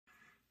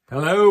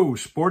Hello,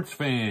 sports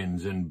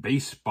fans and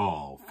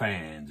baseball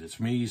fans. It's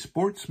me,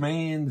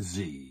 Sportsman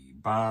Z,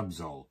 Bob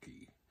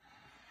Zolke.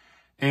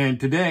 And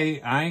today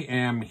I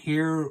am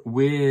here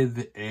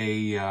with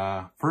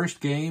a first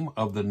game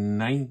of the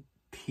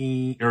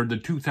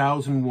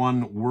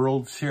 2001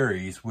 World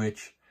Series,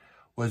 which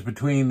was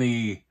between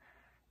the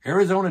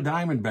Arizona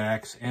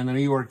Diamondbacks and the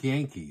New York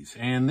Yankees.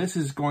 And this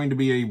is going to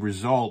be a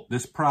result,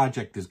 this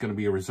project is going to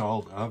be a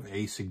result of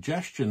a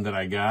suggestion that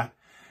I got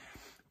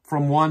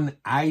from one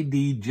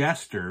ID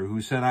Jester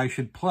who said I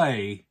should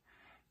play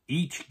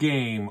each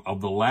game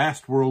of the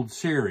last World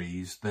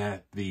Series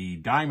that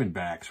the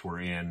Diamondbacks were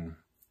in,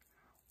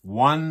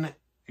 one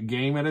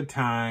game at a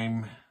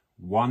time,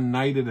 one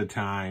night at a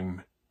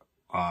time,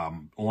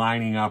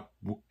 lining up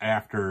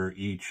after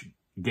each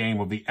game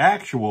of the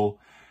actual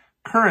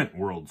current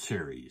World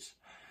Series.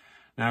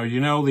 Now, you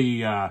know,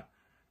 the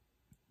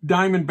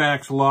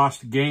Diamondbacks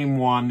lost game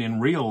one in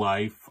real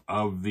life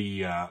of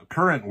the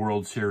current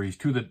World Series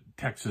to the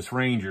Texas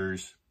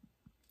Rangers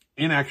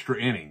in extra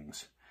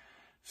innings.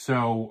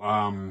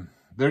 So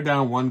they're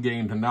down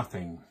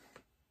 1-0.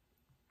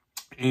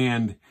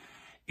 And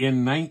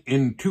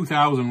in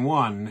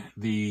 2001,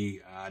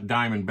 the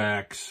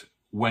Diamondbacks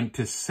went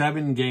to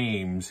 7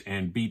 games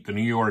and beat the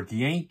New York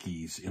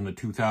Yankees in the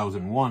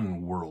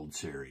 2001 World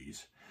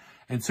Series.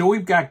 And so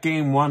we've got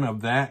game one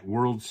of that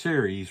World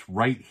Series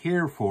right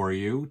here for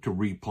you to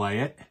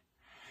replay it.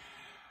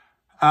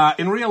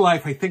 In real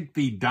life, I think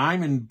the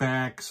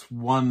Diamondbacks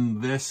won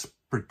this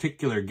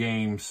particular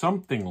game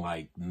something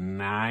like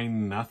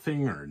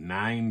 9-0 or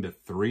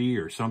 9-3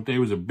 or something. It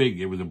was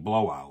a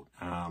blowout.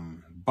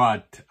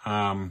 But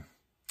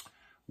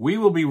we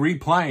will be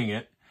replaying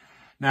it.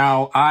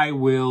 Now, I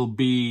will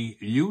be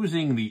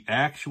using the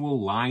actual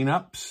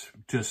lineups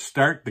to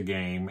start the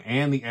game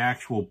and the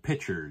actual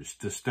pitchers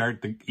to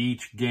start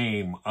each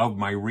game of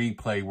my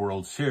replay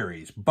World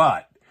Series.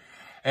 But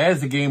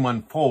as the game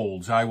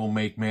unfolds, I will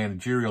make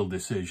managerial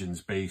decisions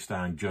based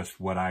on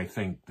just what I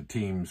think the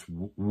teams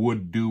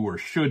would do or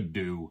should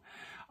do.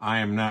 I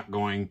am not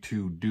going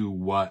to do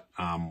what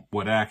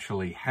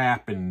actually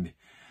happened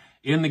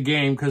in the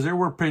game, because there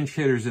were pinch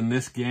hitters in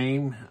this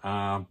game,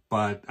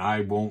 but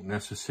I won't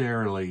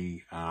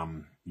necessarily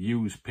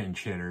use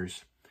pinch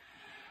hitters.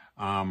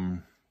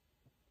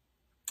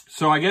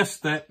 So I guess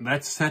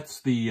that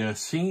sets the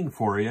scene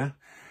for you.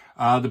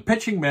 The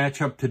pitching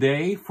matchup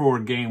today for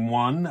Game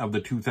 1 of the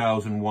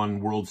 2001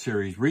 World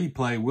Series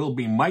replay will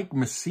be Mike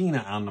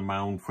Mussina on the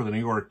mound for the New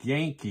York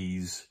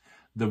Yankees,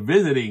 the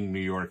visiting New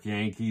York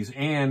Yankees,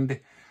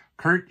 and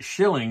Curt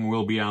Schilling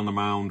will be on the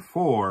mound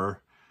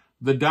for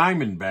the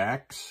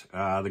Diamondbacks.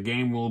 The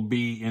game will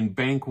be in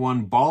Bank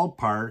One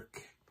Ballpark.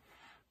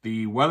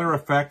 The weather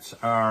effects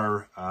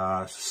are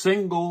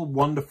single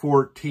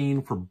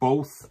 1-14 for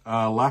both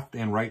left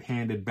and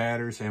right-handed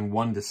batters, and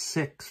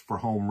 1-6 for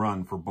home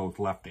run for both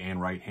left and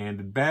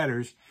right-handed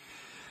batters.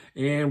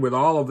 And with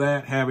all of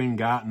that having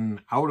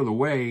gotten out of the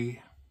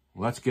way,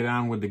 let's get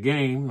on with the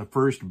game. The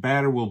first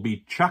batter will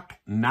be Chuck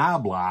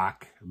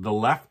Knobloch, the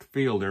left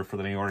fielder for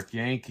the New York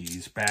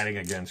Yankees, batting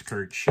against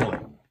Curt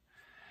Schilling.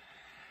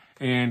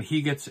 And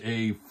he gets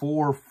a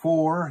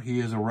 4-4. He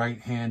is a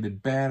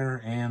right-handed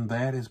batter, and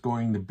that is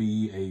going to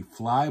be a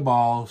fly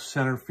ball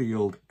center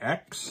field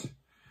X.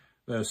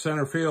 The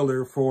center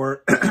fielder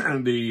for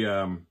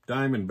the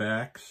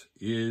Diamondbacks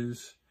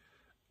is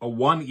a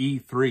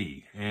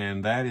 1E3,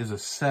 and that is a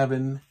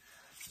 7.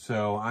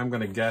 So I'm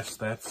going to guess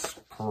that's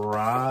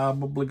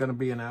probably going to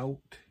be an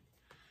out.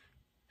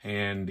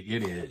 And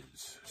it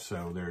is.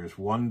 So there's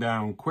one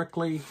down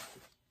quickly.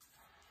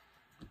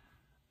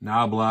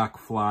 Knobloch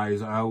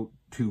flies out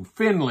to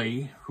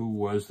Finley, who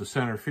was the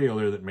center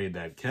fielder that made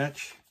that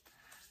catch.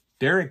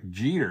 Derek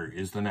Jeter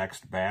is the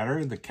next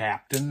batter, the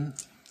captain.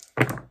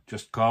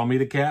 Just call me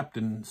the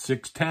captain.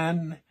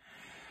 6'10".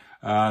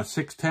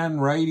 6'10"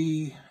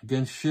 righty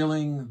against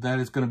Schilling. That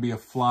is going to be a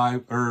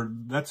fly, or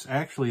that's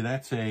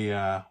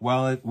a,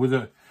 well, it was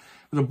a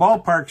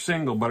ballpark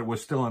single, but it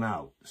was still an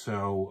out.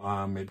 So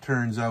it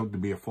turns out to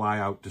be a fly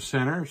out to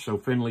center. So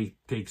Finley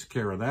takes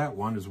care of that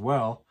one as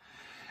well.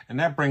 And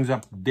that brings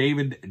up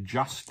David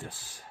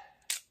Justice.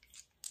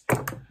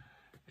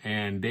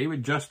 And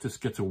David Justice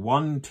gets a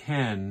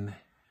 110,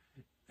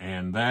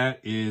 and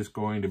that is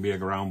going to be a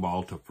ground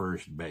ball to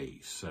first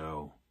base.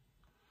 So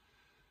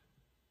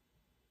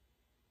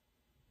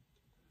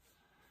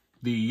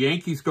the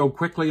Yankees go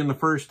quickly in the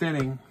first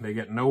inning. They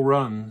get no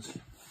runs.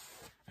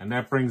 And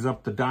that brings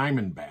up the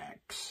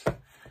Diamondbacks.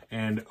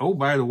 And, oh,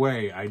 by the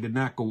way, I did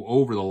not go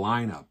over the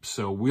lineup.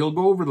 So we'll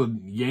go over the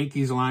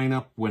Yankees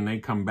lineup when they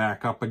come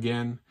back up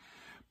again.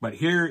 But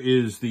here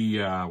is the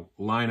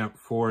lineup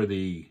for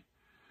the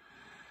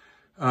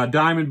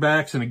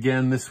Diamondbacks. And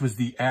again, this was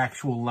the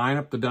actual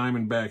lineup the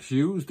Diamondbacks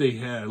used. They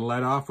had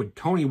led off with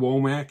Tony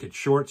Womack at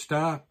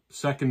shortstop.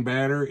 Second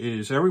batter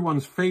is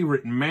everyone's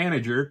favorite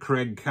manager,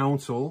 Craig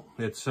Counsell,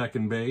 at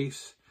second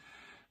base.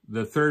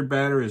 The third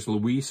batter is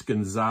Luis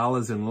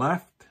Gonzalez in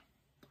left.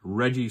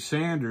 Reggie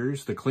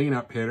Sanders, the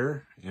cleanup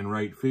hitter, in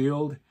right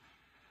field.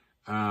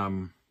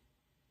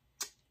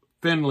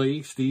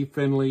 Steve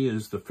Finley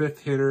is the 5th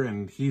hitter,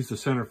 and he's the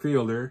center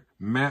fielder.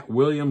 Matt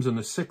Williams in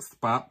the 6th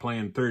spot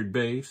playing third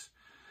base.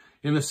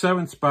 In the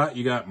 7th spot,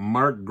 you got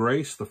Mark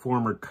Grace, the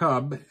former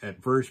Cub,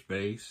 at first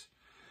base.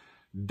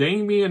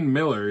 Damian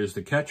Miller is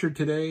the catcher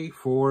today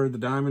for the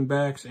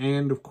Diamondbacks.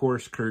 And, of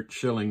course, Curt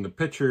Schilling, the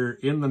pitcher,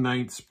 in the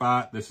 9th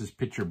spot. This is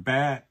pitcher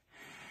bat.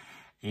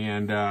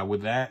 And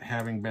with that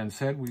having been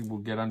said, we will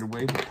get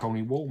underway with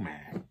Tony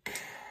Womack.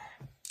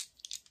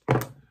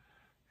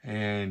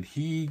 And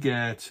he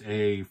gets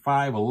a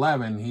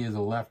 5'11". He is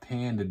a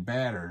left-handed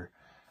batter.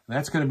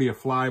 That's going to be a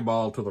fly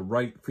ball to the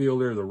right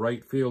fielder. The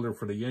right fielder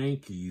for the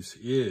Yankees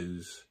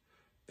is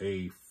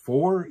a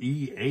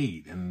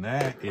 4E8, and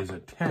that is a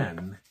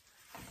 10.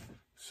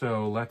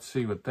 So let's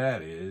see what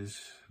that is.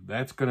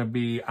 That's going to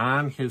be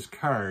on his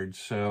card,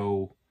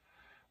 so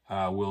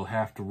we'll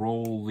have to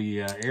roll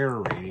the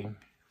error rating.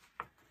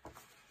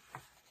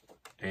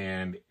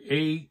 And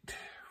 8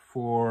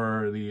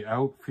 for the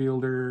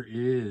outfielder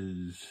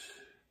is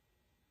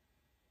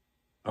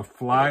a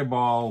fly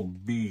ball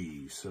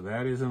B, so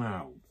that is an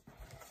out.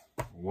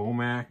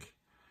 Womack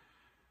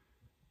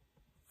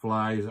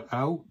flies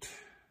out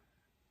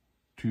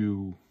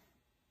to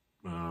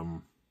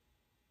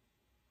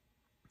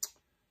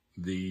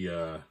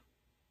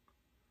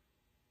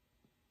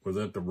was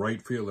that the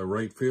right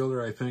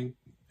fielder, I think,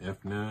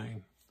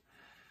 F9.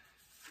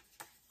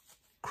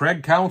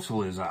 Craig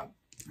Counsell is up.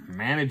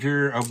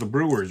 Manager of the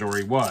Brewers, or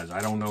he was.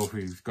 I don't know if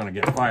he's going to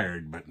get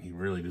fired, but he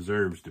really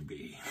deserves to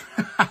be.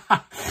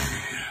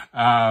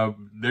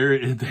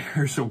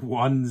 There's a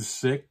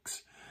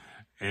 1-6,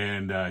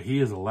 and he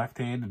is a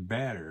left-handed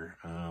batter.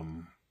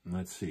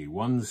 Let's see,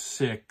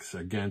 1-6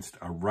 against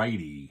a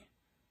righty.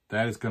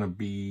 That is going to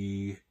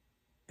be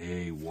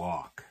a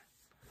walk.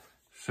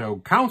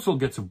 So Counsell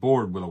gets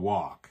aboard with a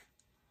walk.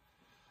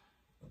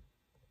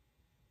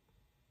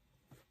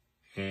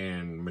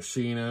 And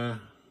Mussina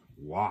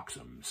walks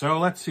him. So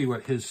let's see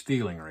what his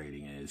stealing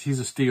rating is. He's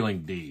a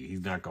stealing D.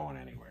 He's not going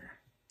anywhere.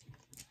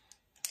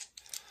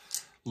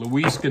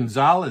 Luis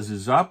Gonzalez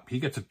is up. He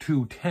gets a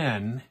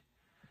 210.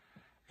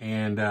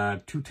 And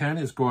 210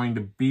 is going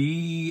to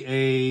be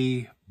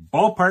a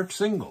ballpark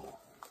single.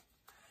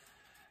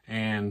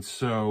 And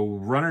so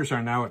runners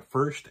are now at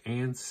first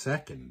and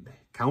second.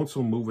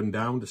 Counsell moving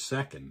down to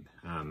second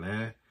on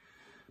that.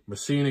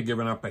 Mussina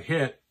giving up a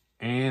hit.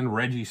 And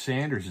Reggie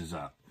Sanders is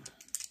up.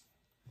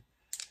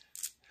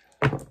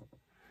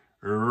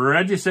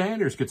 Reggie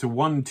Sanders gets a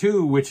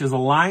 1-2, which is a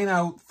line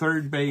out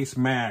third base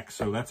max.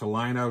 So that's a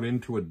line out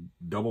into a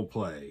double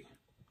play.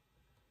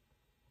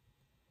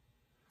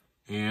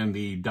 And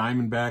the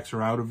Diamondbacks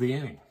are out of the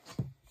inning.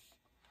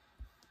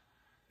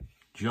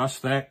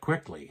 Just that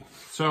quickly.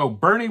 So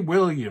Bernie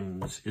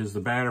Williams is the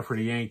batter for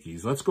the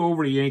Yankees. Let's go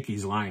over the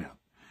Yankees lineup.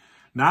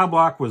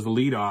 Knobloch was the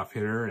leadoff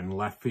hitter in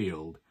left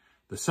field.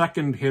 The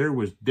second hitter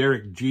was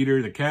Derek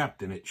Jeter, the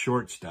captain, at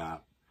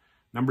shortstop.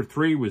 Number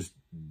 3 was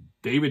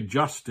David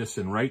Justice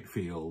in right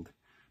field.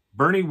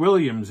 Bernie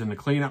Williams in the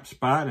cleanup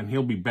spot, and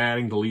he'll be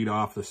batting to lead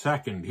off the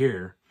second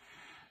here.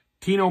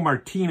 Tino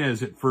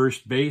Martinez at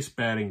first base,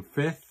 batting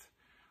 5th.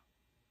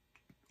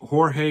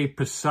 Jorge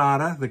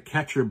Posada, the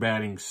catcher,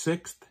 batting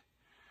 6th.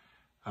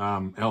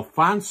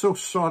 Alfonso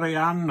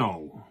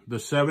Soriano, the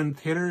 7th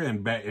hitter,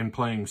 and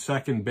playing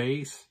second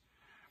base.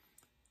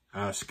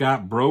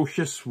 Scott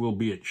Brocious will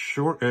be at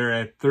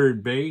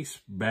third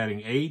base, batting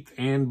 8th,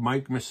 and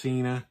Mike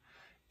Mussina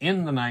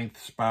in the 9th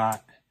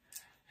spot.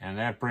 And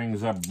that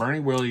brings up Bernie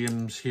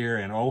Williams here.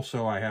 And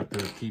also I have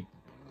to keep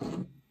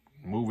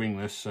moving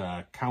this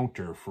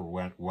counter for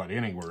what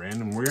inning we're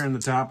in. And we're in the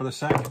top of the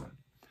second.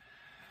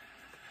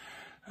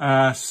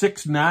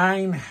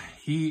 6'9",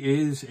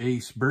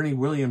 Bernie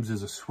Williams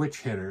is a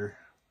switch hitter.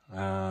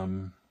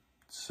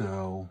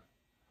 So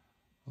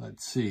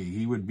let's see,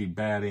 he would be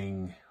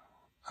batting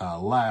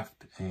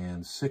left,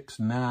 and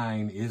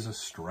 6'9" is a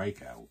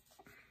strikeout.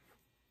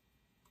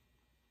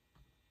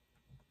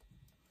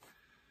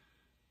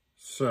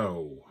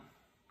 So,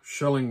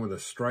 Schilling with a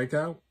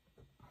strikeout.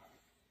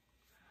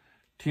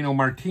 Tino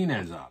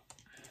Martinez up.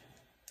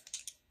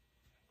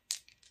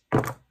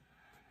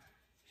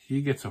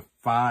 He gets a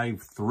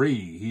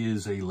 5-3. He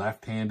is a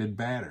left-handed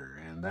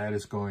batter, and that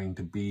is going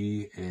to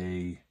be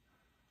a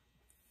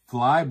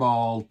fly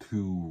ball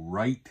to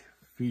right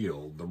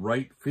field. The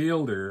right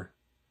fielder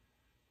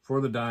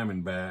for the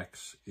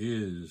Diamondbacks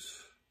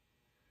is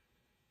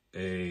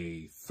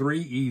a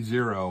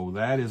 3E0.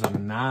 That is a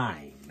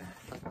 9.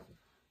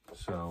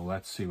 So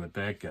let's see what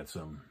that gets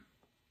him.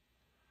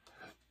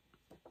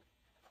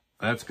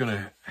 That's going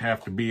to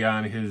have to be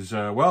on his,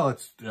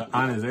 it's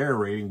on his error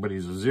rating, but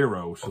he's a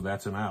 0, so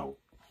that's an out.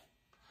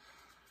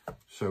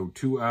 So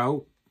 2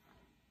 out.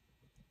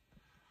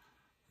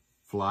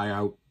 Fly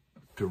out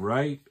to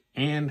right.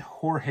 And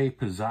Jorge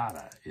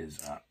Posada is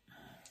up.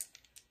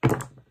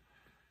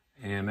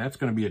 And that's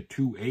going to be a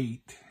 2-8.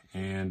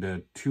 And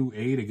a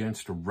 2-8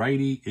 against a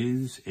righty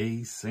is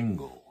a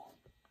single.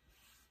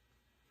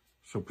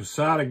 So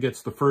Posada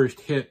gets the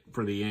first hit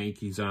for the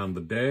Yankees on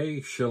the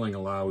day. Schilling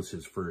allows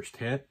his first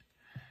hit.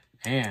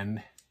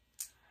 And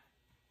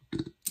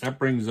that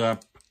brings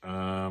up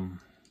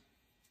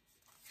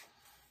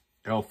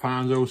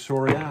Alfonso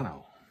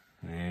Soriano.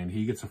 And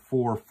he gets a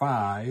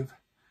 4-5.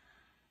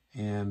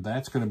 And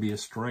that's going to be a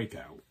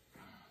strikeout.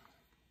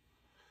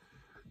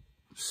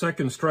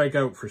 Second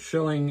strikeout for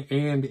Schilling,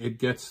 and it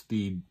gets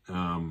the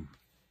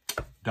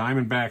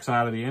Diamondbacks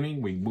out of the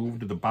inning. We move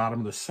to the bottom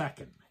of the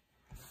second.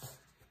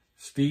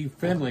 Steve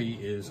Finley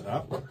is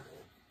up.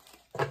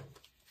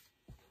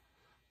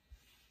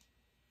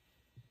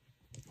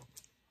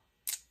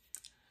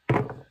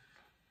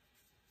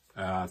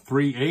 Uh,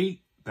 3-8.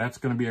 That's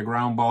going to be a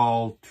ground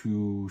ball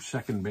to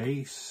second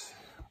base.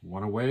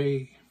 One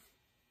away.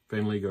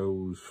 Finley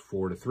goes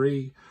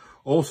 4-3.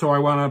 Also, I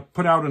want to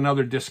put out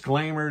another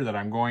disclaimer that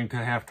I'm going to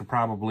have to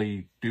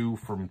probably do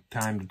from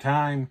time to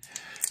time.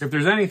 If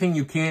there's anything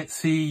you can't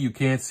see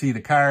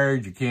the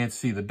cards, you can't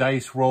see the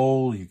dice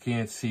roll, you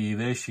can't see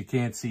this, you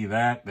can't see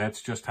that,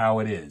 that's just how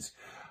it is.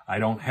 I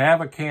don't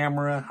have a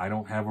camera. I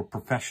don't have a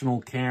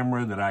professional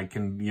camera that I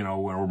can, you know,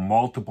 or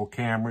multiple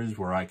cameras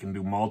where I can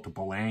do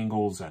multiple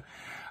angles. I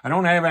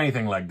don't have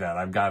anything like that.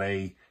 I've got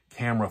a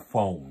camera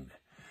phone.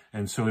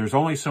 And so there's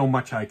only so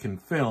much I can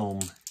film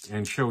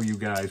and show you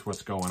guys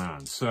what's going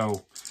on.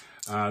 So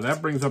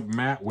that brings up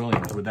Matt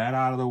Williams. With that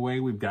out of the way,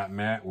 we've got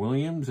Matt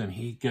Williams, and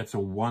he gets a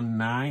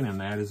 1-9, and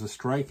that is a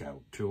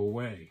strikeout, 2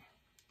 away.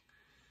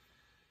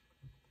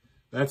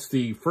 That's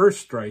the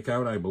first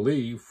strikeout, I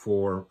believe,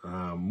 for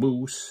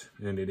Moose,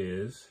 and it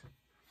is.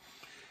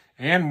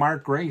 And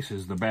Mark Grace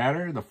is the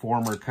batter, the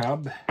former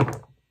Cub.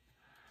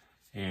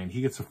 And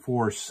he gets a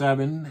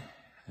 4-7,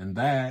 and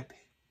that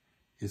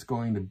is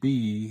going to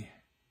be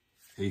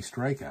a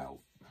strikeout.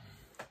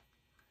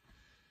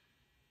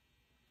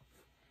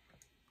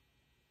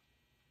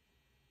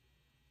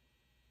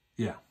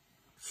 Yeah,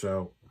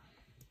 so,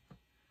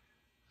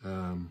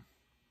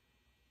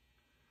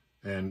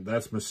 and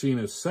that's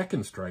Mussina's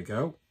second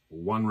strikeout.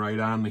 One right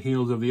on the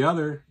heels of the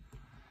other.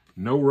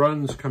 No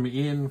runs coming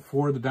in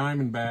for the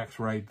Diamondbacks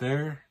right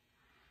there.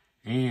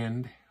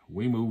 And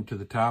we move to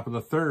the top of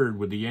the third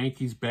with the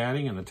Yankees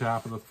batting in the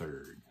top of the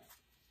third.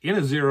 In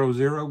a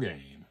 0-0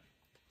 game.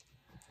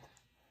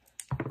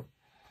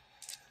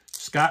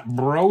 Scott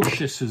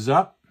Brocious is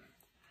up.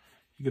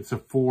 He gets a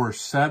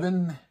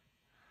 4-7.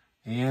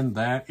 And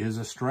that is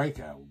a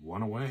strikeout.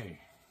 1 away.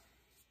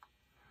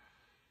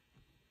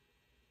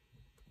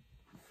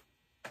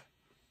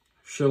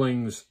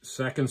 Schilling's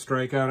second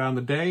strikeout on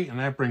the day, and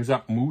that brings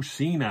up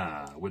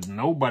Mussina. With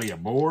nobody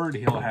aboard,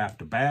 he'll have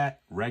to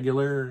bat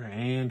regular,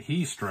 and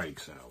he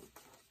strikes out.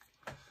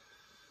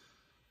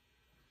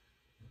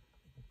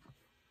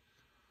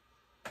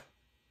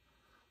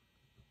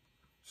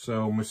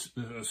 So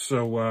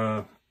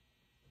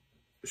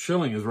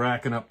Schilling is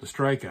racking up the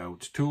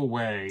strikeouts, 2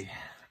 away,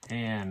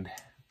 and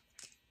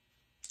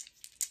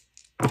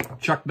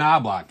Chuck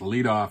Knobloch, the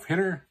leadoff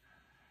hitter,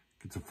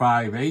 gets a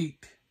 5-8.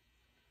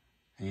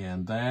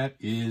 And that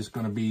is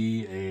going to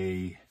be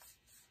a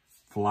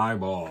fly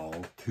ball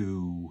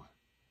to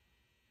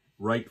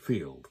right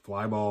field.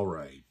 Fly ball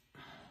right.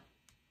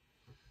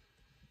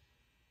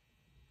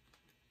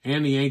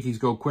 And the Yankees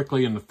go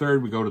quickly in the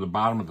third. We go to the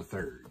bottom of the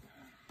third.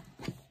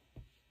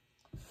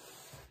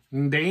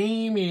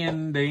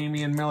 Damian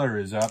Miller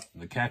is up,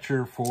 the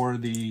catcher for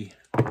the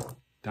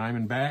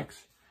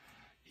Diamondbacks.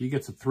 He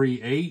gets a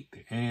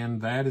 3-8, and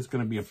that is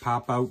going to be a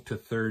pop out to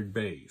third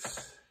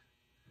base.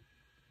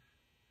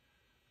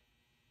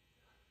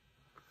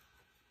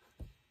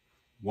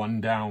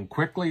 One down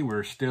quickly.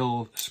 We're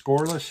still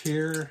scoreless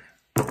here.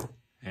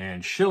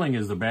 And Schilling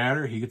is the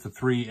batter. He gets a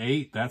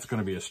 3-8. That's going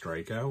to be a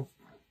strikeout.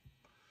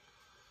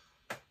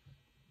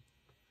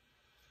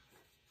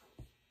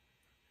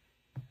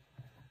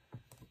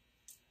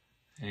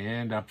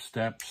 And up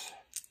steps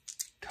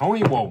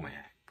Tony Womack.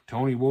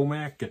 Tony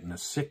Womack getting a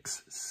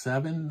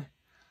 6-7.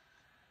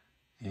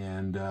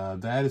 And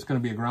that is going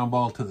to be a ground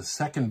ball to the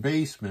second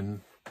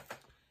baseman.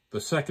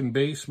 The second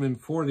baseman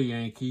for the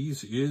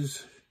Yankees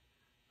is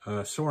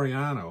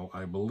Soriano,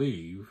 I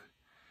believe,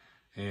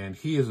 and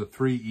he is a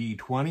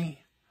 3E20.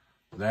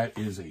 That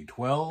is a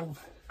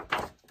 12.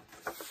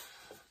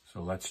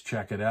 So let's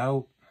check it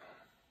out.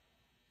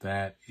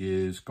 That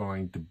is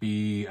going to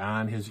be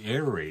on his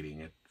air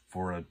rating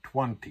for a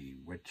 20,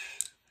 which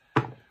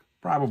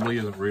probably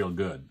isn't real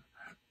good.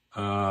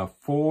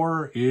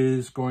 4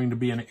 is going to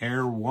be an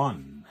air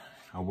 1,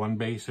 a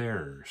 1-base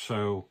error.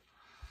 So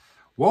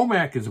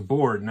Womack is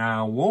aboard.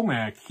 Now,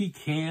 Womack, he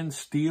can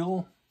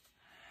steal.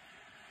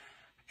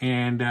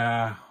 And,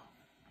 yeah,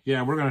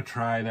 we're going to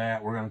try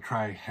that. We're going to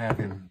try have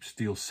him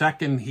steal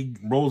second. He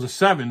rolls a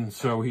 7,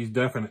 so he's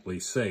definitely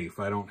safe.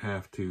 I don't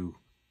have to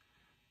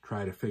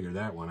try to figure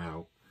that one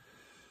out.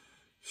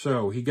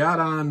 So he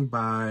got on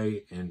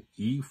by an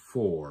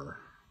E4,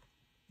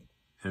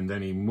 and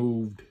then he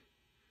moved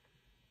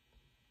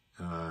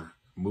to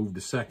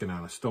second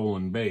on a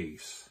stolen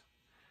base.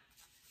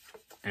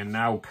 And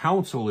now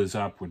Counsell is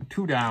up with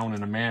 2 down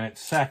and a man at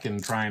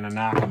second trying to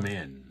knock him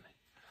in.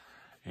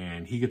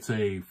 And he gets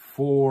a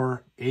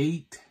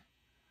 4-8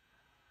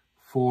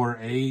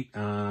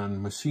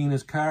 on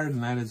Mussina's card,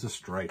 and that is a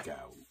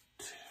strikeout.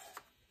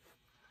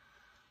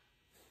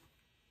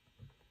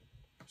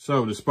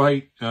 So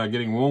despite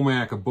getting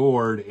Womack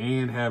aboard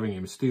and having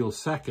him steal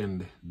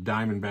second,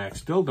 Diamondbacks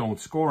still don't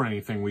score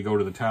anything. We go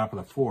to the top of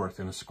the fourth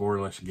in a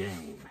scoreless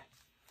game.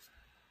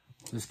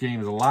 This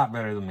game is a lot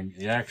better than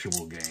the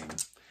actual game.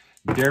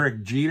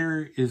 Derek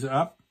Jeter is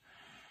up.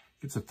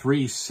 It's a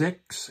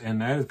 3-6,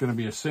 and that is going to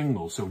be a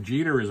single. So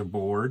Jeter is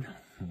aboard.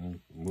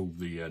 Move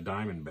the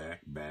Diamondback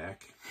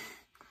back.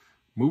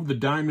 Move the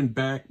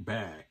Diamondback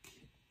back.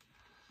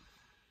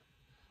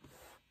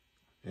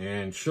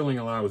 And Schilling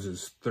allows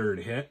his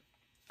third hit.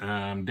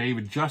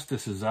 David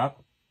Justice is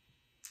up.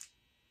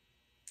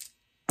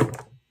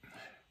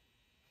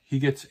 He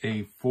gets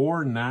a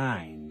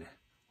 4-9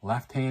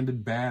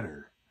 left-handed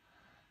batter.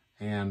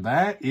 And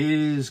that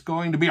is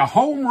going to be a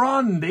home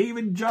run,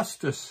 David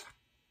Justice.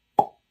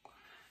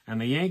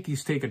 And the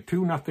Yankees take a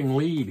 2-0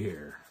 lead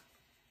here.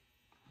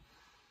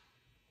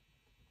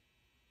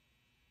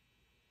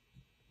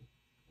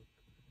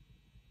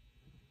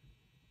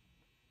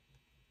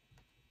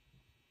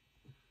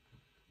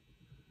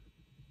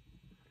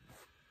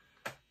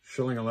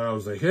 Schilling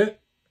allows a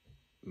hit,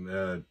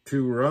 2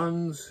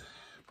 runs,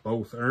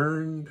 both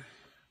earned,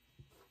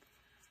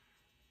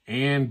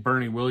 and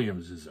Bernie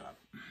Williams is up.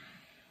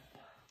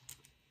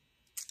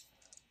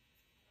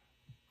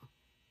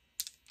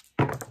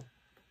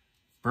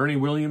 Bernie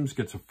Williams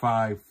gets a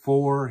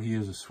 5-4. He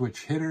is a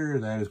switch hitter.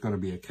 That is going to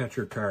be a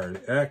catcher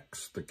card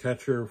X. The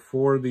catcher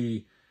for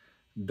the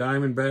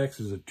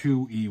Diamondbacks is a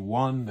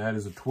 2E1. That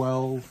is a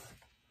 12.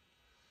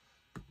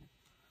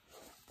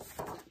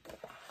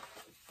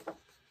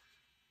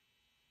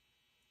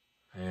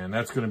 And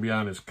that's going to be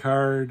on his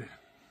card.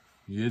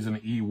 He is an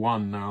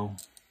E1 now.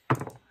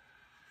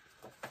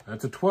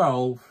 That's a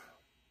 12.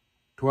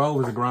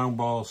 12 is a ground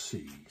ball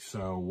C.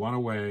 So 1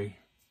 away.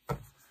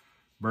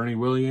 Bernie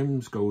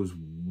Williams goes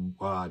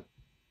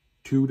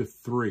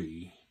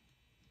 2-3.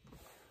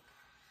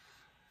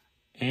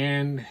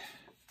 And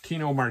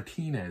Tino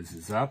Martinez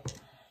is up.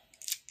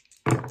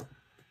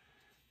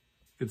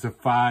 It's a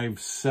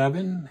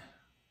 5-7.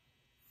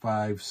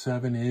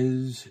 5-7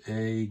 is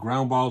a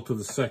ground ball to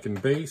the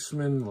second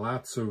baseman.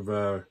 Lots of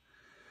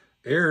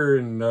error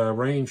and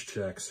range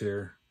checks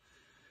here.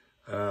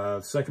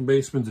 Second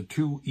baseman's a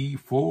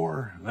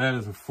 2E4. That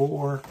is a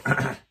 4.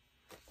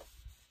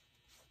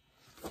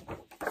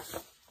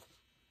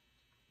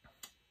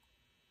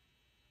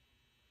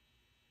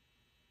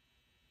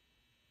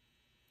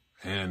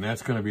 And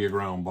that's going to be a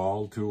ground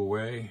ball, 2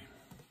 away.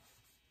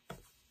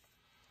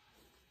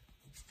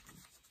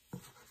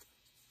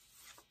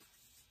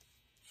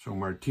 So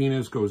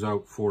Martinez goes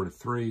out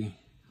 4-3.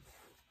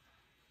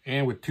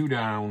 And with 2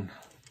 down,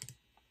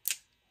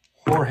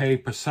 Jorge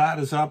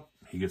Posada's up.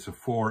 He gets a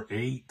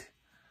 4-8.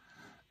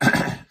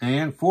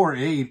 And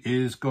 4-8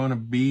 is going to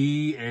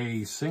be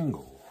a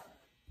single.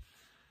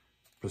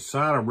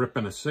 Posada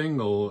ripping a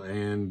single,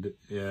 and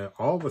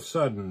all of a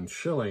sudden,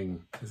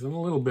 Schilling is in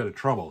a little bit of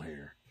trouble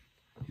here.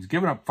 He's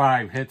given up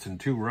 5 hits and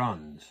 2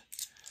 runs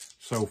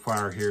so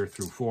far here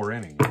through 4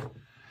 innings.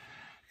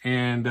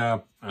 And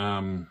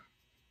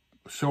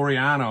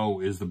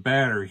Soriano is the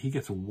batter. He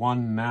gets a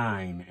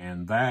 1-9,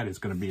 and that is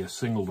going to be a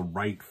single to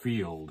right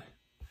field.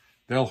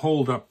 They'll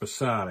hold up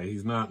Posada.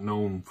 He's not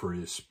known for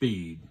his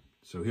speed,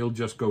 so he'll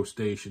just go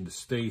station to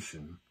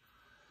station.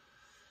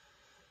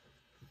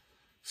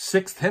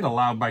 6th hit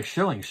allowed by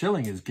Schilling.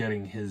 Schilling is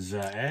getting his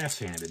ass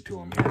handed to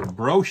him here.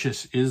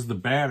 Brocious is the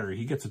batter.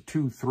 He gets a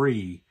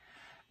 2-3,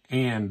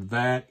 and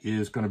that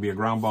is going to be a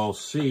ground ball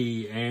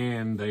C,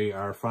 and they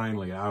are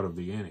finally out of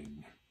the inning.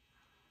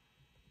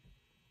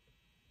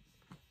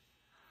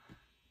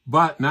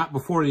 But not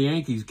before the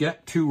Yankees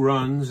get 2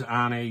 runs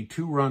on a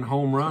 2-run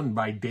home run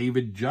by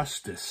David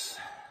Justice.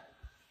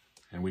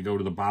 And we go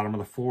to the bottom of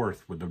the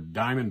 4th with the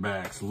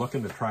Diamondbacks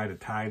looking to try to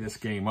tie this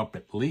game up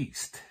at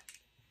least.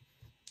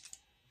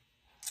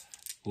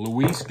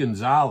 Luis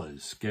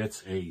Gonzalez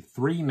gets a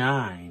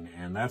 3-9,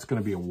 and that's going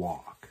to be a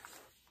walk.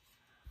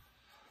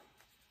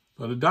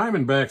 So the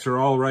Diamondbacks are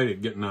all right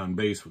at getting on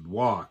base with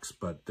walks,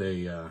 but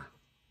they're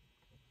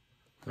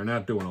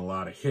not doing a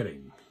lot of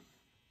hitting.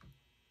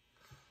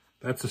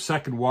 That's the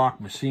second walk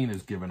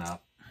Mussina's given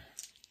up.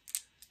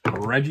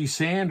 Reggie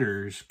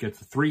Sanders gets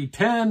a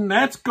 3-10.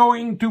 That's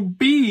going to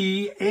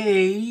be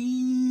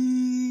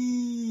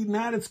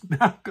it's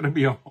not going to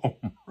be a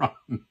home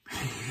run.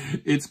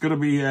 It's going to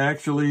be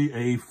actually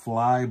a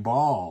fly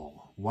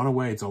ball. 1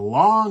 away. It's a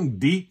long,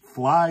 deep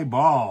fly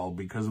ball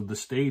because of the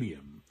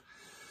stadium.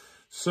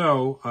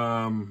 So,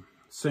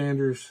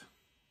 Sanders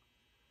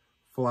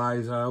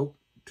flies out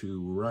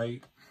to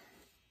right.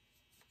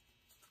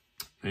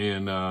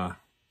 And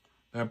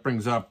that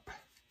brings up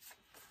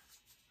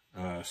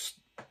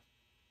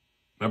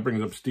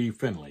Steve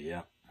Finley,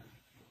 yeah.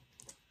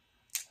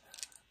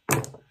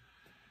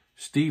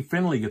 Steve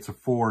Finley gets a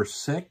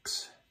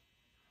 4-6,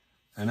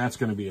 and that's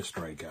going to be a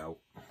strikeout.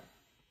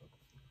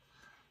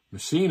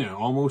 Mussina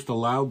almost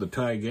allowed the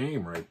tie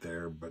game right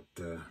there, but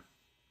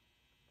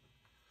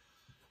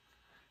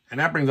and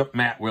that brings up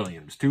Matt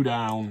Williams, 2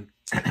 down,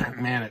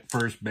 man at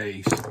first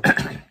base.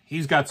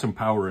 He's got some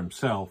power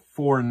himself,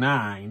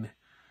 4-9.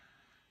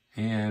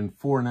 And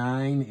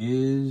 4-9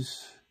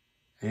 is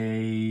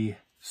a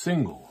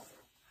single.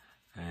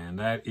 And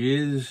that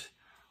is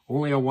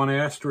only a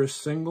 1*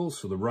 single,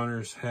 so the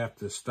runners have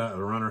to stop.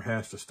 The runner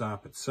has to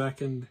stop at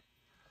second.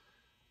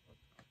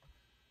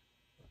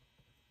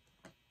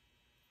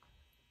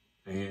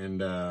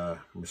 And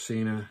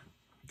Mussina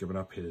giving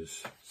up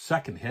his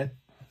second hit.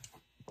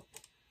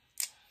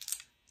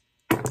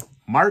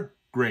 Mark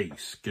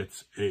Grace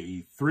gets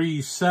a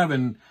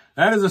 3-7.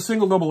 That is a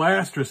single double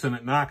asterisk, and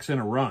it knocks in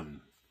a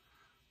run.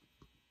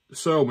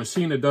 So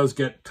Mussina does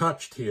get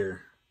touched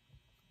here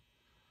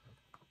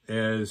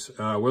as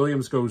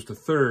Williams goes to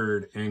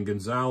third and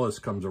Gonzalez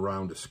comes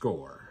around to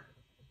score.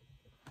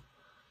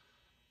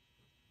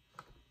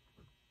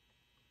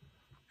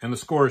 And the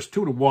score is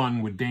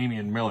 2-1 with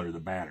Damian Miller, the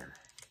batter.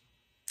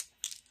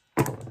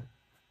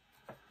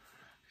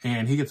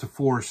 And he gets a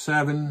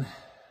 4-7,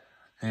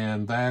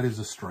 and that is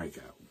a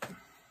strikeout.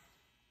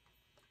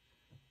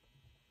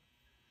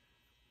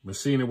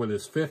 Mussina with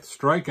his 5th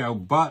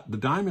strikeout, but the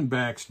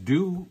Diamondbacks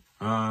do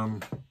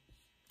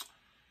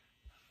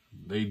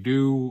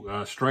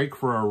strike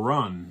for a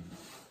run.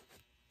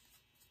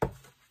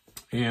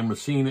 And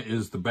Mussina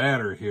is the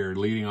batter here,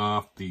 leading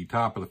off the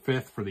top of the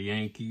 5th for the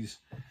Yankees.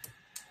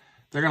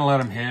 They're going to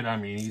let him hit. I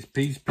mean, he's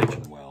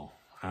pitching well.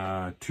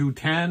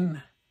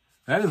 2-10,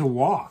 that is a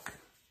walk.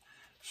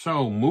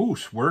 So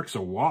Moose works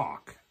a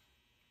walk.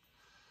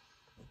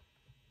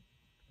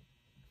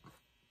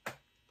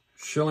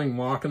 Schilling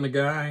walking the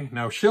guy.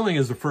 Now, Schilling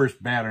is the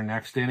first batter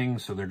next inning,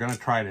 so they're going to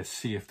try to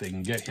see if they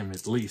can get him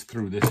at least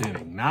through this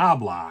inning.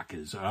 Knobloch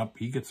is up.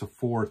 He gets a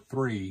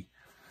 4-3.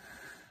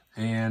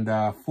 And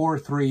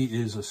 4-3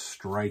 is a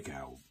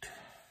strikeout.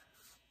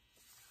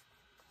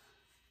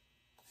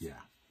 Yeah.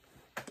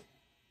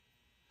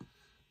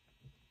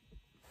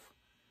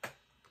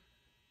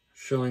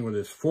 Schilling with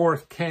his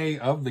 4th K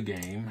of the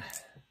game.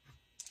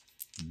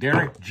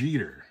 Derek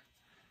Jeter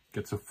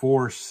gets a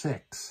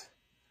 4-6.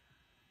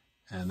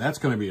 And that's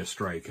going to be a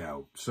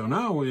strikeout. So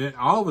now,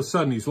 all of a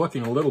sudden, he's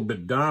looking a little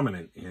bit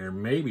dominant here.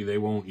 Maybe they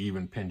won't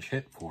even pinch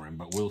hit for him,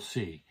 but we'll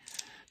see.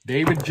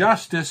 David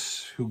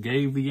Justice, who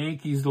gave the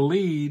Yankees the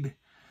lead,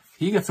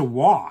 he gets a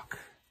walk.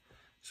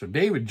 So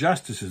David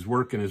Justice is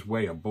working his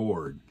way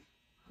aboard.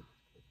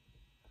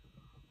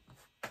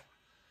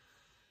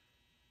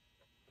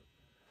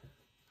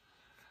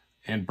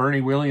 And Bernie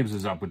Williams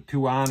is up with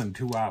 2 on and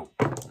 2 out.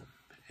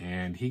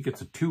 And he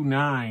gets a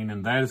 2-9,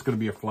 and that is going to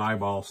be a fly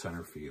ball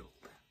center field.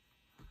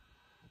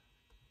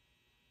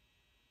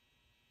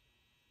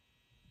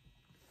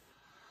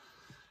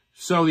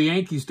 So the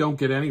Yankees don't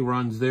get any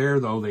runs there,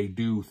 though they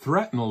do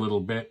threaten a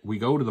little bit. We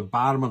go to the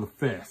bottom of the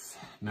 5th.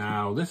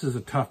 Now, this is a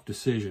tough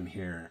decision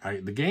here.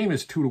 The game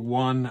is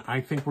 2-1.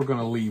 I think we're going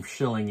to leave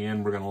Schilling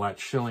in. We're going to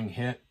let Schilling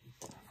hit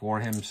for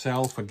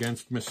himself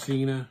against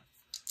Mussina.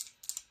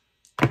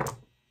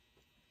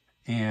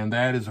 And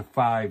that is a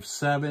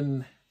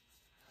 5-7.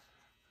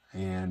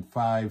 And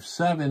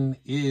 5-7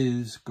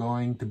 is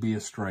going to be a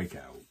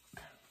strikeout.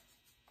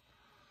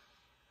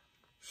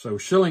 So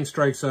Schilling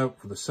strikes out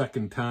for the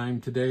 2nd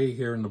time today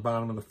here in the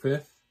bottom of the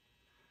 5th.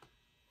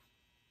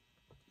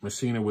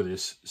 Mussina with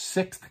his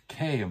 6th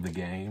K of the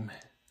game.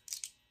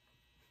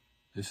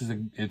 It's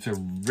a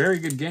very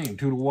good game,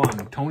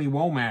 2-1. Tony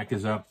Womack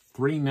is up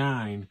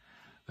 3-9.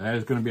 That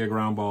is going to be a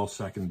ground ball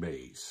second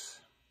base.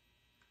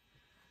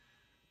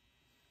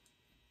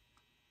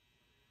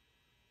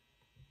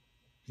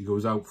 He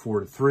goes out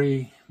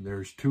 4-3.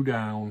 There's 2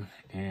 down,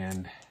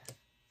 and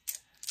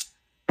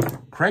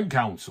Craig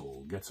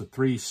Counsell gets a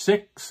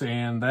 3-6,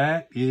 and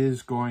that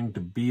is going to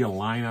be a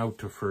line out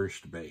to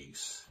first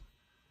base.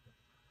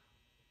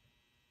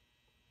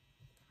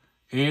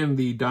 And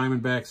the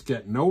Diamondbacks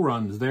get no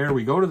runs there.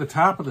 We go to the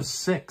top of the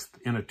 6th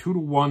in a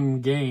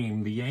 2-1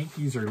 game. The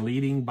Yankees are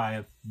leading by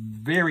a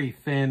very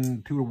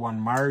thin 2-1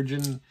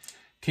 margin.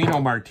 Tino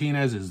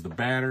Martinez is the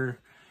batter.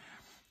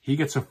 He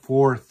gets a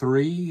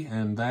 4-3,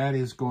 and that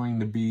is going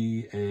to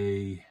be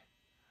a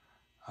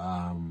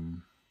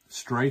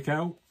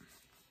strikeout.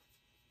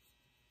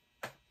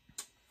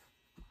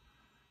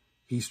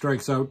 He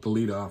strikes out to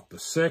lead off the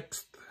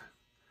 6th.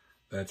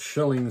 That's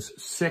Schilling's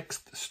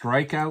 6th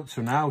strikeout.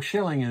 So now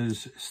Schilling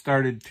has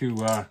started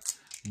to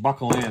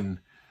buckle in.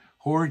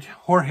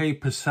 Jorge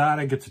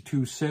Posada gets a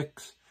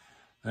 2-6.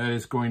 That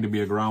is going to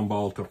be a ground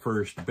ball to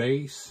first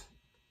base.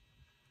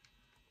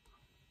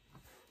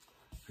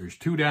 There's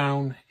 2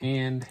 down,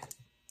 and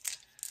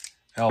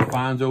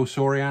Alfonso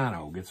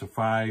Soriano gets a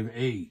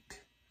 5-8.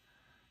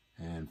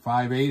 And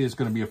 5-8 is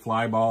going to be a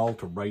fly ball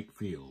to right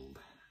field.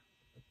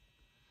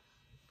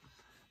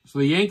 So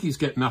the Yankees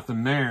get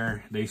nothing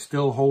there. They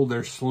still hold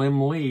their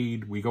slim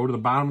lead. We go to the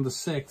bottom of the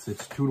 6th.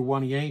 It's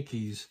 2-1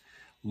 Yankees.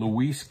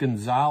 Luis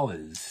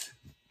Gonzalez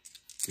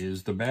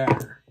is the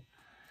batter.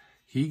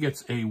 He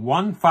gets a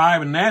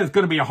 1-5, and that is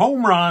going to be a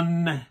home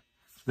run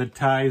that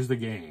ties the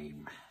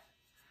game.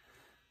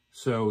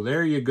 So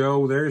there you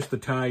go. There's the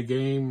tie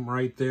game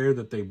right there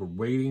that they were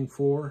waiting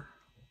for.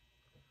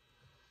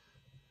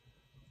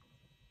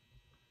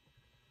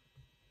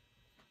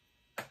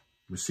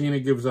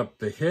 Mussina gives up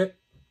the hit.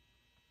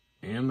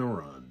 and the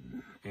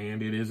run.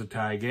 And it is a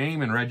tie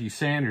game, and Reggie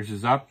Sanders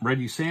is up.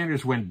 Reggie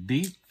Sanders went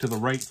deep to the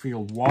right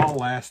field wall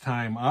last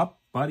time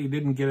up, but he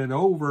didn't get it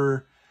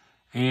over.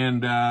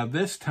 And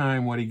this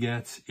time what he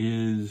gets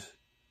is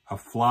a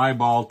fly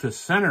ball to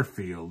center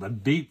field, a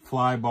deep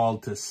fly ball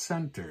to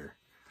center.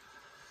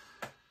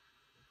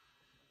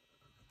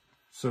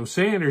 So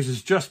Sanders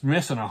is just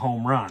missing a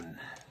home run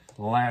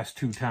the last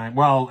two times.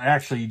 Well,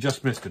 actually, he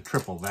just missed a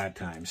triple that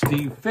time.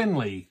 Steve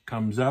Finley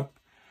comes up.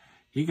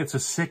 He gets a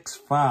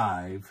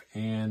 6-5,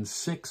 and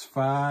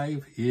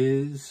 6-5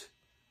 is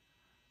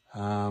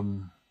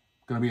going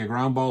to be a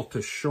ground ball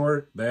to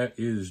short. That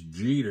is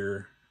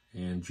Jeter,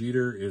 and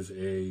Jeter is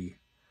a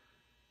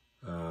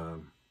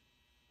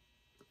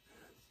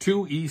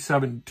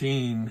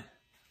 2E17.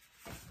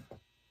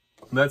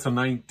 That's a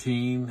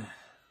 19,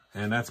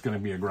 and that's going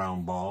to be a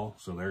ground ball,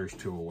 so there's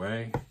 2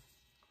 away.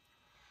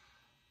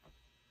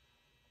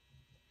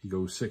 He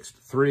goes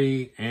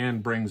 6-3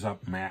 and brings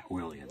up Matt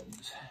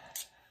Williams.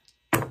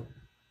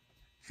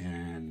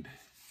 And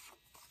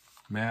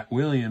Matt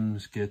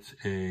Williams gets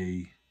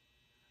a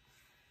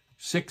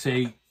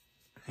 6-8,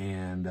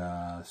 and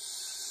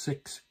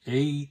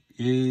 6-8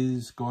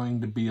 is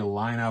going to be a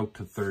line out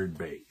to third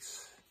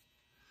base.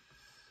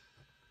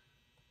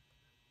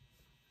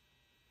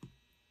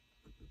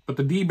 But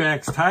the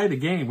D-backs tied the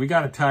game. We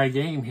got a tie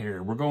game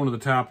here. We're going to the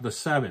top of the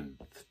 7th,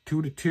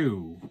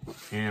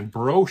 2-2, and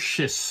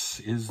Brocious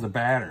is the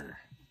batter.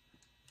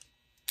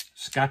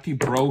 Scotty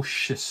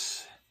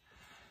Brocious.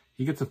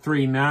 He gets a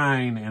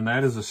 3-9, and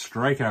that is a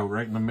strikeout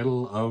right in the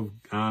middle of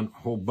a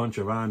whole bunch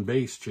of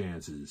on-base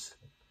chances.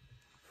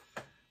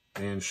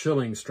 And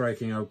Schilling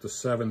striking out the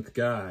 7th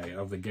guy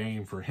of the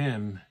game for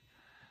him.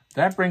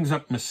 That brings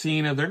up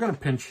Mussina. They're going to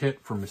pinch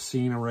hit for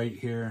Mussina right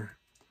here.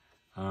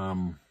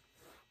 So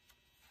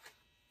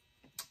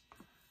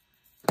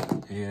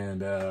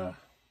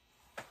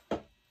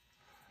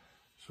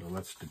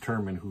let's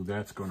determine who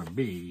that's going to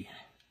be.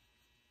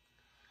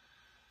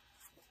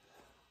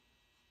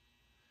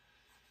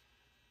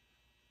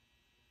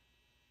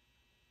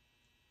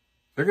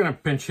 They're going to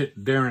pinch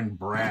hit Darren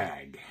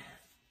Bragg.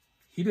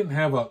 He didn't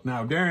have a...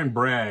 Now, Darren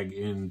Bragg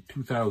in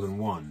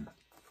 2001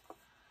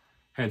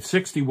 had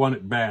 61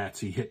 at-bats.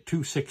 He hit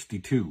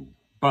 262.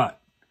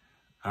 But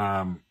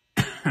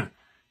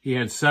he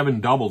had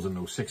 7 doubles in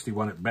those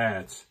 61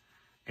 at-bats.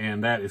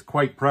 And that is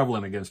quite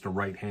prevalent against a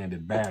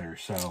right-handed batter.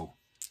 So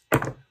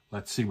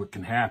let's see what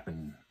can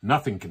happen.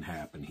 Nothing can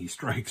happen. He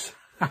strikes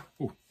out.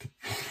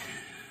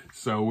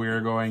 So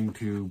we're going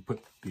to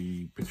put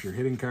the pitcher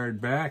hitting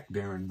card back.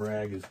 Darren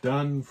Bragg is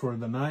done for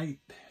the night.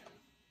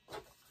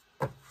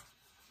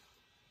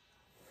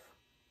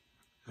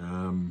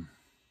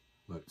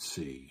 Let's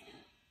see.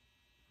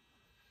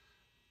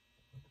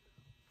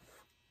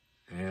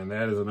 And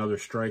that is another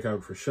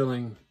strikeout for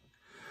Schilling.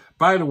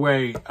 By the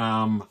way,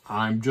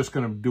 I'm just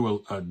going to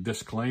do a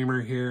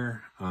disclaimer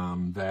here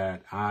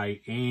that I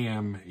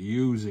am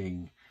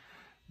using...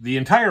 The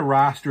entire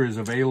roster is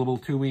available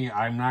to me.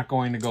 I'm not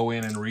going to go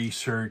in and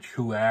research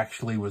who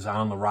actually was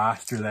on the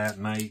roster that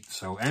night.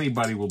 So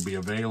anybody will be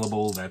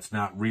available. That's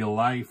not real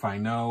life, I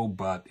know,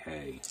 but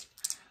hey,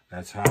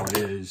 that's how it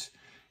is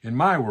in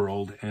my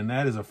world. And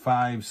that is a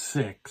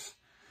 5-6.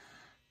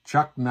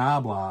 Chuck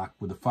Knobloch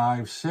with a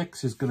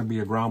 5-6 is going to be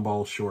a ground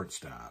ball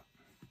shortstop.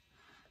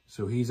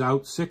 So he's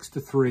out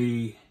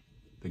 6-3.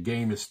 The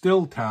game is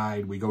still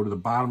tied. We go to the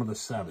bottom of the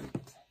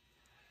 7th.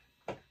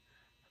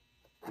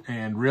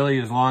 And really,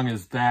 as long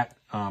as that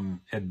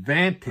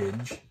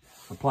advantage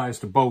applies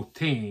to both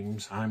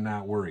teams, I'm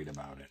not worried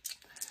about it.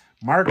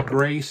 Mark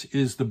Grace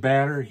is the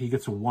batter. He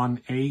gets a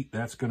 1-8.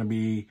 That's going to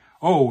be...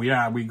 Oh,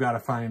 yeah, we've got to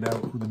find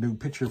out who the new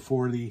pitcher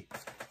for the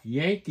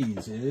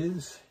Yankees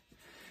is.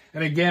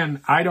 And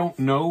again, I don't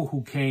know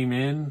who came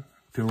in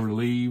to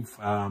relieve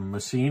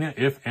Mussina,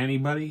 if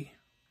anybody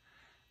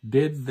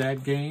did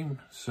that game.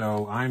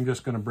 So I'm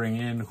just going to bring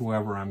in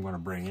whoever I'm going to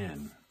bring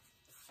in.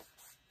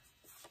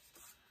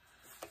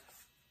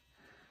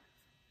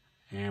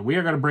 And we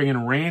are going to bring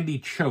in Randy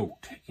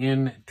Choate.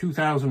 In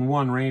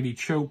 2001, Randy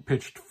Choate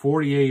pitched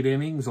 48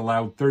 innings,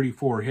 allowed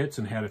 34 hits,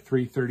 and had a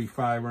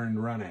 .335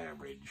 earned run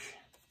average.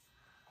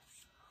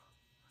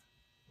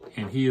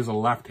 And he is a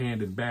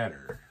left-handed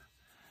batter.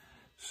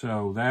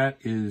 So that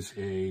is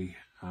a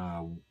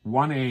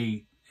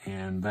 1-8,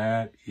 and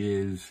that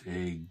is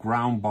a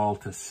ground ball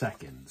to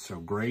second.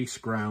 So Grace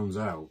grounds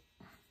out.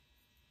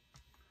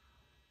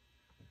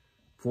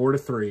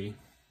 4-3.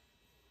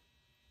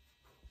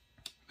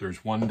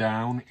 There's one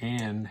down,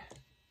 and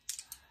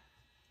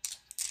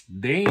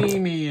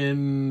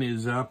Damien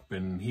is up,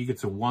 and he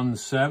gets a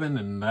 1-7,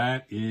 and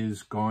that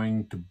is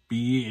going to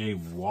be a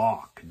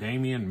walk.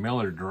 Damian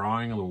Miller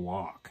drawing the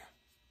walk.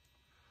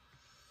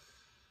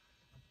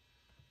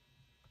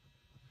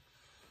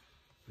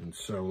 And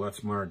so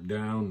let's mark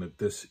down that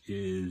this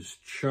is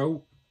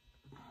Choate,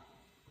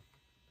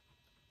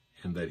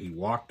 and that he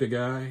walked a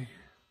guy.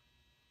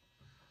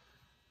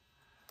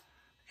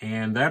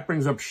 And that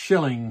brings up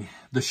Schilling,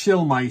 the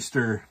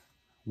Schillmeister,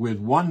 with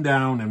one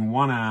down and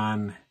one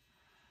on.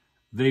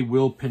 They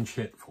will pinch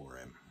hit for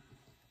him.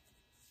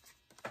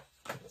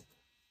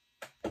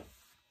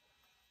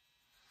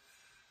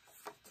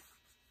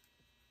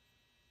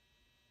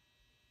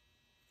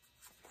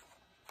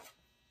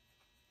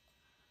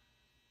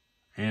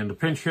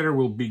 pinch hitter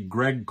will be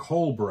Greg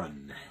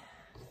Colburn.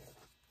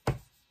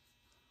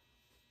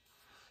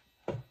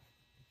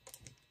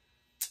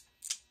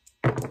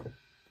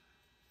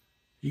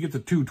 You get the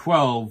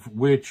 212,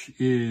 which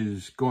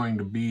is going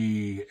to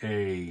be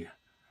a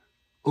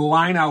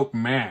line-out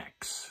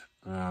max,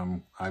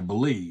 I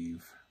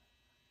believe.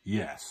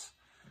 Yes,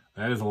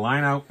 that is a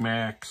line-out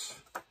max.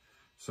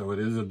 So it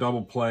is a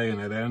double play,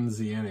 and it ends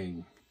the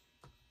inning.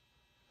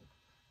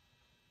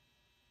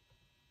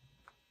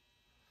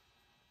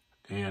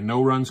 And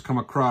no runs come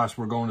across.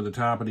 We're going to the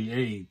top of the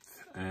 8th,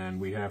 and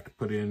we have to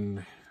put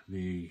in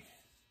the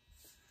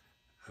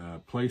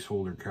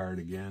placeholder card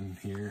again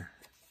here.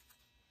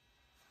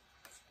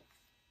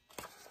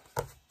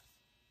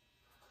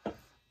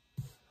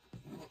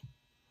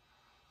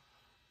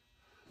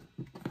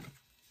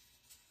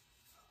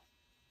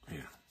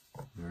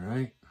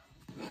 Right,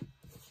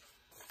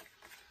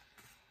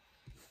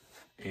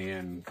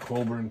 and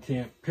Colburn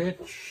can't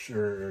pitch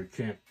or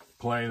can't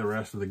play the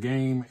rest of the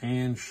game,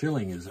 and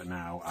Schilling is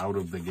now out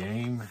of the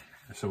game.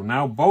 So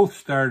now both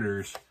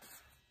starters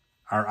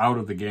are out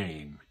of the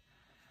game,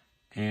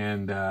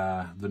 and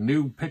the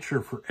new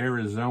pitcher for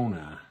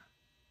Arizona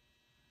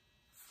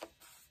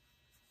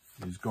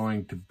is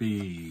going to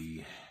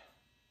be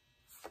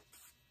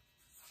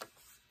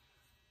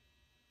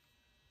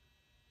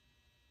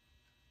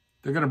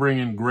they're going to bring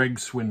in Greg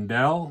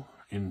Swindell.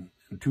 In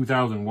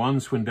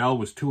 2001, Swindell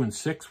was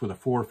 2-6 with a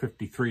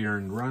 453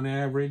 earned run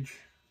average.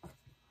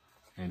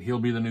 And he'll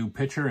be the new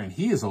pitcher, and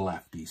he is a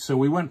lefty. So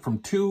we went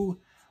from 2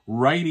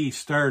 righty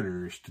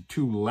starters to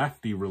 2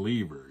 lefty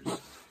relievers.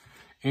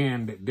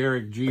 And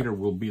Derek Jeter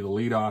will be the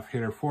leadoff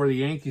hitter for the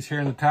Yankees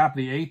here in the top of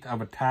the 8th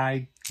of a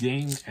tie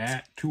game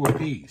at 2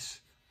 apiece.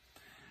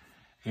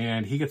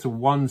 And he gets a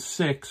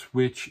 1-6,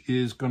 which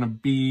is going to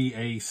be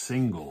a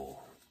single.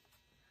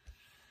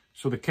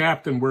 So the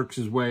captain works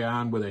his way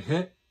on with a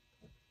hit.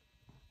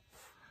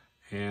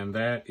 And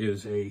that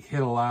is a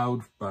hit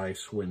allowed by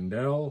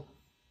Swindell.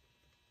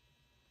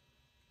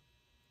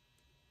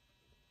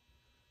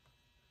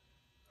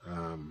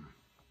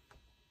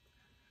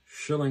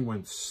 Schilling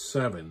went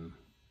 7.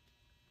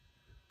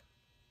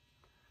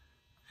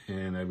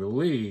 And I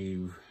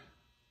believe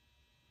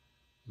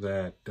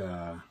that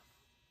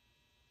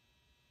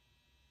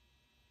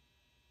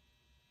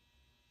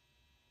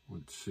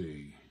let's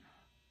see.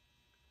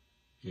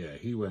 Yeah,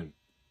 he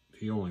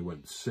only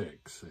went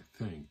 6,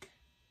 I think.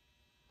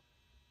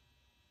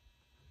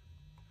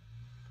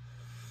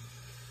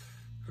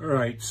 All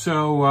right,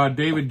 so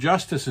David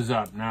Justice is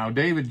up. Now,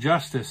 David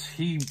Justice,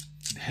 he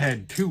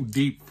had 2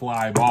 deep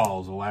fly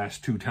balls the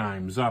last 2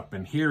 times up,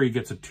 and here he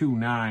gets a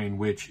 2-9,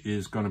 which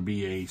is going to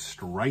be a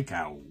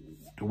strikeout.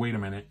 Wait a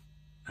minute.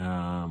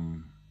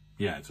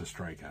 Yeah, it's a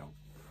strikeout.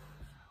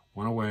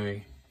 1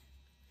 away.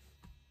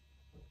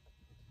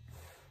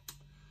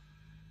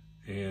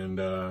 And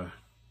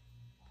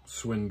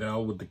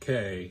Swindell with the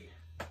K.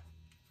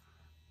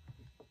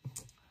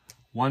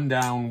 1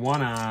 down,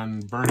 1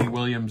 on. Bernie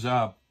Williams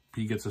up.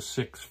 He gets a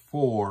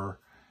 6-4.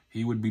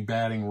 He would be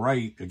batting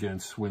right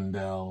against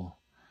Swindell.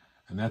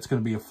 And that's going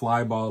to be a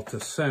fly ball to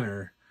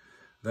center.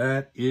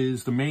 That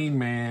is the main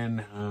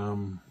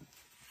man,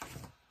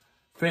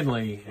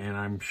 Finley, and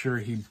I'm sure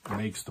he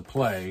makes the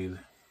play.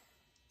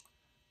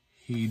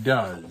 He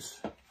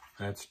does.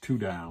 That's 2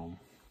 down.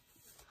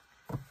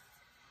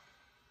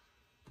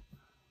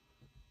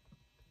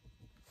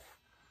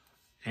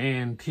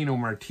 And Tino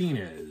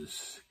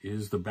Martinez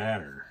is the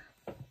batter.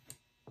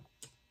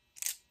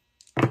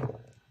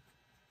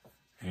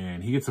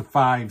 And he gets a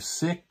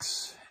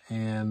 5-6,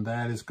 and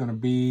that is going to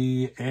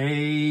be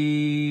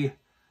a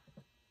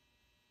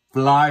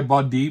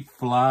deep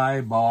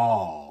fly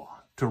ball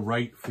to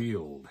right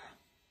field.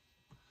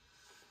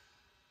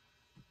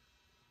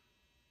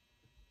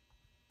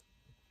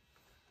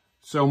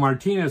 So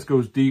Martinez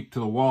goes deep to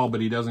the wall,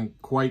 but he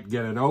doesn't quite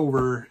get it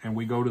over, and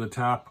we go to the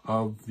top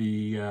of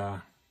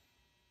the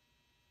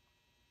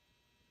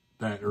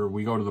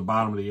we go to the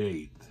bottom of the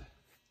 8th.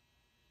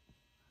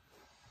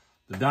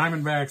 The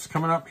Diamondbacks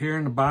coming up here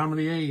in the bottom of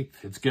the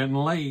 8th. It's getting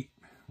late.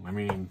 I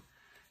mean,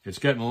 it's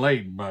getting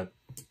late, but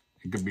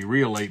it could be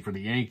real late for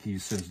the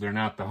Yankees since they're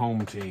not the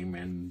home team.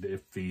 And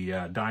if the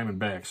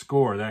Diamondbacks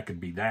score, that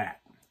could be that.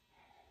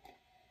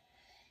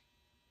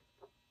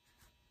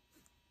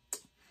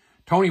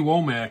 Tony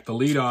Womack, the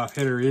leadoff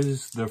hitter,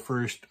 is the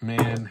first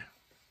man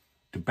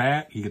to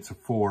bat. He gets a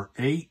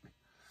 4-8.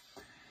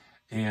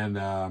 And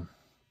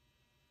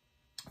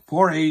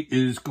 4-8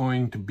 is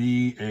going to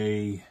be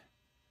a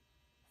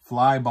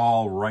fly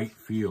ball right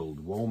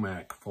field.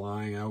 Womack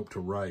flying out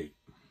to right.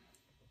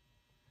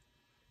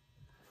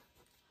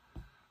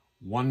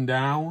 1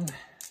 down.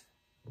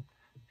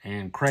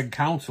 And Craig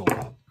Counsell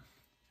up.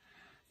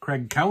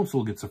 Craig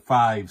Counsell gets a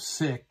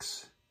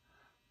 5-6.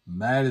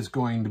 That is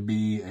going to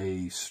be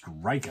a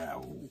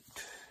strikeout.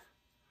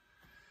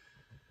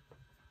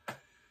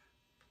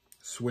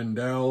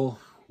 Swindell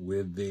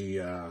with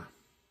the,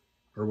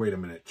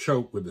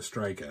 Choate with the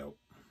strikeout.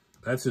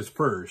 That's his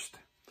first.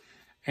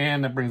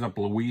 And that brings up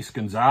Luis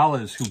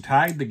Gonzalez, who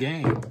tied the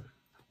game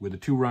with a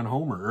 2-run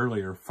homer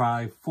earlier,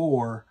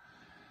 5-4.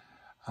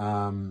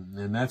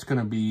 And that's going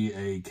to be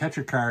a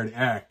catcher card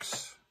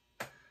X.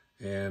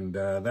 And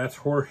that's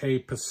Jorge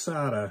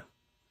Posada.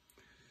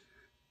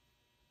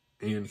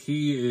 And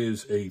he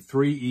is a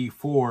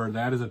 3E4.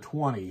 That is a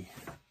 20.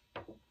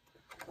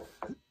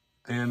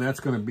 And that's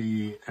going to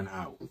be an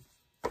out.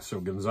 So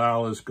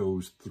Gonzalez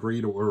goes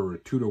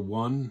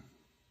 2-1.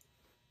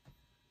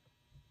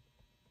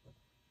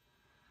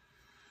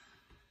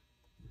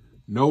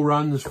 No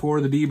runs for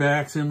the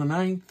D-backs in the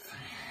 9th.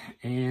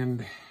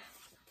 And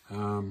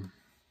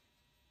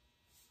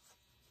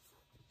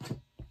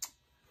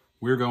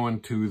we're going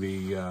to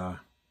the,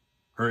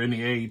 or in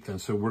the 8th.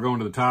 And so we're going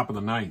to the top of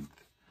the 9th.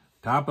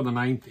 Top of the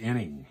 9th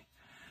inning.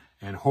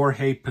 And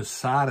Jorge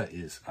Posada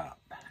is up.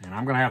 And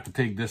I'm going to have to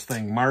take this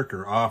thing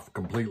marker off,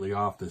 completely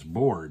off this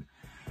board,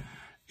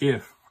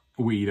 if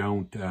we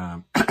don't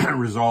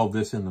resolve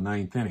this in the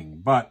 9th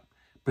inning. But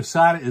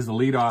Posada is the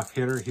leadoff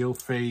hitter. He'll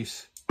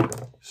face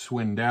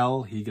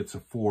Swindell. He gets a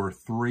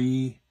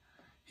 4-3.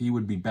 He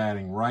would be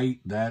batting right.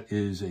 That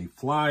is a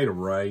fly to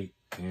right.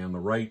 And the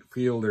right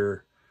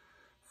fielder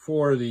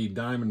for the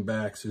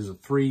Diamondbacks is a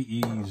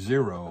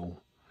 3E0.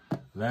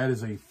 That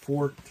is a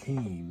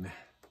 14.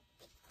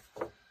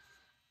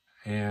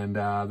 And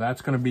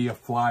that's going to be a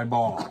fly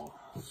ball.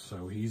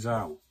 So he's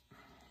out.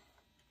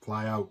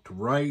 Fly out to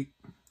right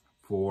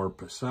for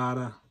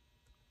Posada.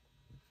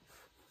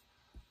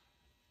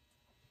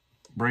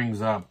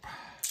 Brings up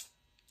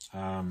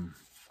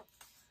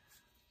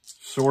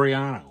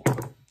Soriano.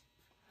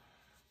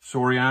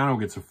 Soriano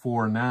gets a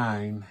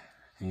 4-9.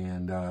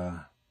 And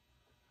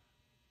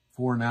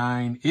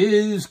 4-9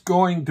 is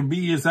going to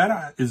be, is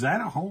that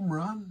a home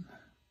run?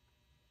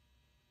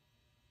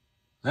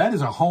 That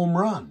is a home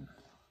run.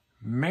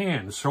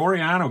 Man,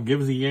 Soriano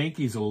gives the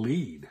Yankees a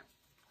lead.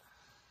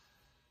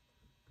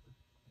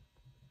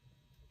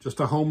 Just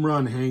a home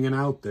run hanging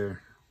out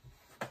there.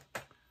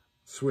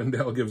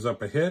 Swindell gives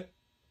up a hit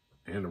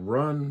and a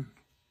run,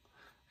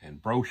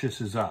 and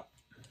Brocious is up.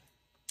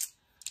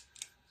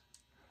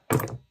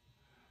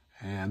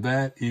 And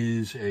that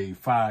is a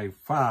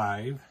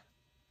 5-5.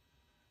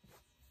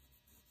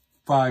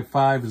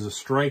 5-5 is a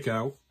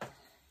strikeout.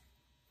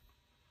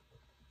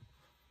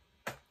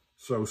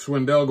 So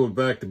Swindell goes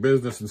back to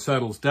business and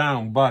settles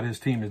down, but his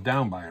team is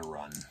down by a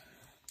run.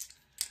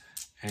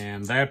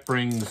 And that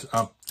brings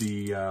up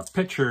the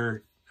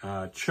pitcher,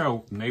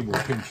 Choate, and they will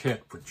pinch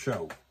hit for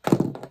Choate.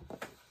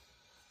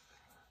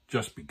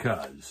 Just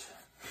because.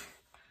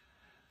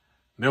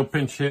 They'll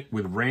pinch hit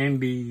with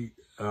Randy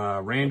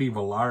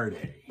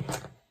Velarde.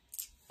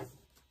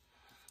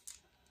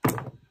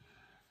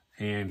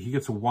 And he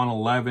gets a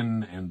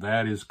 111, and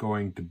that is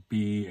going to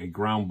be a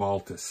ground ball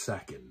to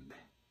second.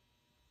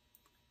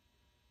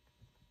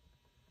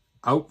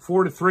 Out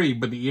 4-3,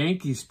 but the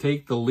Yankees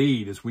take the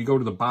lead as we go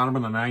to the bottom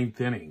of the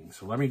 9th inning.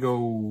 So let me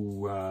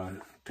go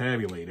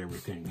tabulate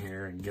everything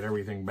here and get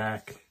everything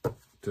back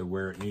to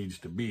where it needs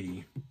to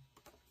be.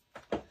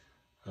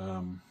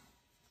 And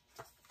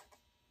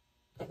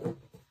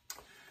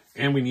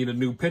we need a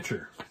new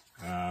pitcher.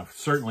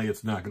 Certainly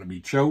it's not going to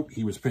be Choate.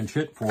 He was pinch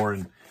hit for,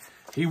 and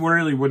he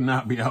really would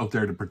not be out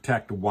there to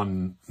protect a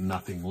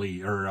 1-0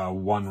 lead, or a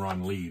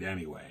 1-run lead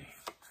anyway,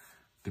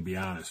 to be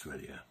honest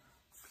with you.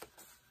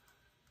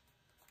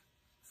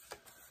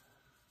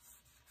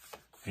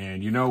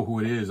 And you know who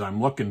it is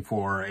I'm looking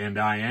for, and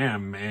I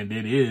am, and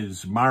it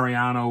is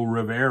Mariano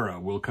Rivera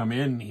will come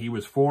in. He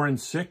was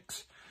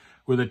 4-6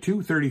 with a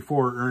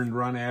 234 earned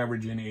run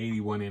average in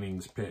 81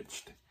 innings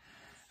pitched.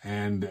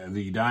 And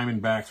the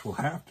Diamondbacks will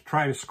have to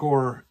try to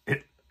score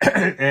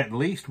at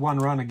least 1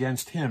 run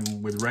against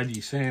him with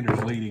Reggie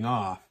Sanders leading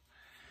off.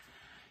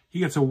 He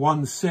gets a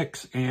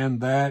 1-6,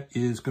 and that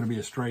is going to be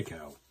a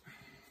strikeout.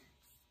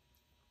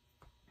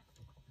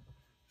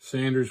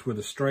 Sanders with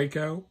a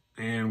strikeout.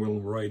 And we'll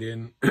write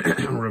in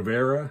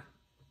Rivera.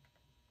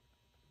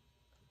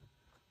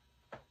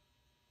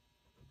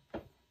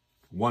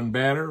 1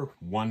 batter,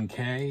 1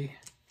 K.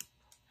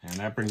 And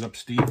that brings up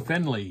Steve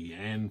Finley.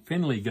 And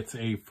Finley gets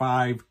a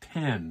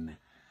 5-10.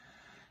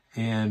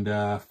 And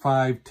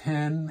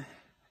 5-10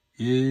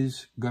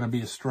 is going to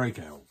be a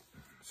strikeout.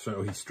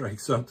 So he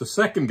strikes out the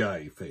second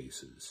guy he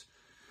faces.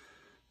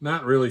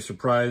 Not really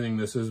surprising.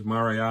 This is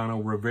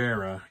Mariano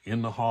Rivera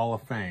in the Hall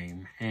of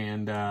Fame.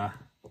 And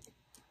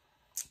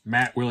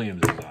Matt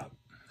Williams is up.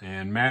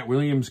 And Matt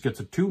Williams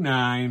gets a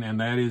 2-9, and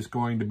that is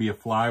going to be a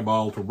fly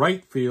ball to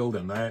right field,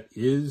 and that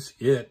is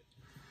it.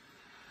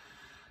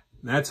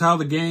 That's how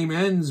the game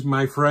ends,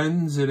 my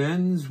friends. It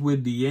ends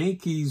with the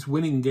Yankees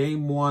winning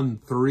Game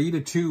 1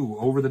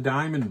 3-2 over the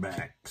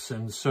Diamondbacks.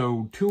 And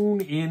so tune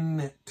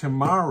in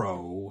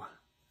tomorrow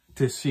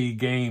to see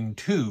Game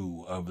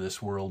 2 of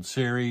this World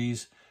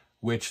Series,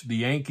 which the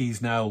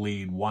Yankees now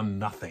lead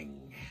 1-0.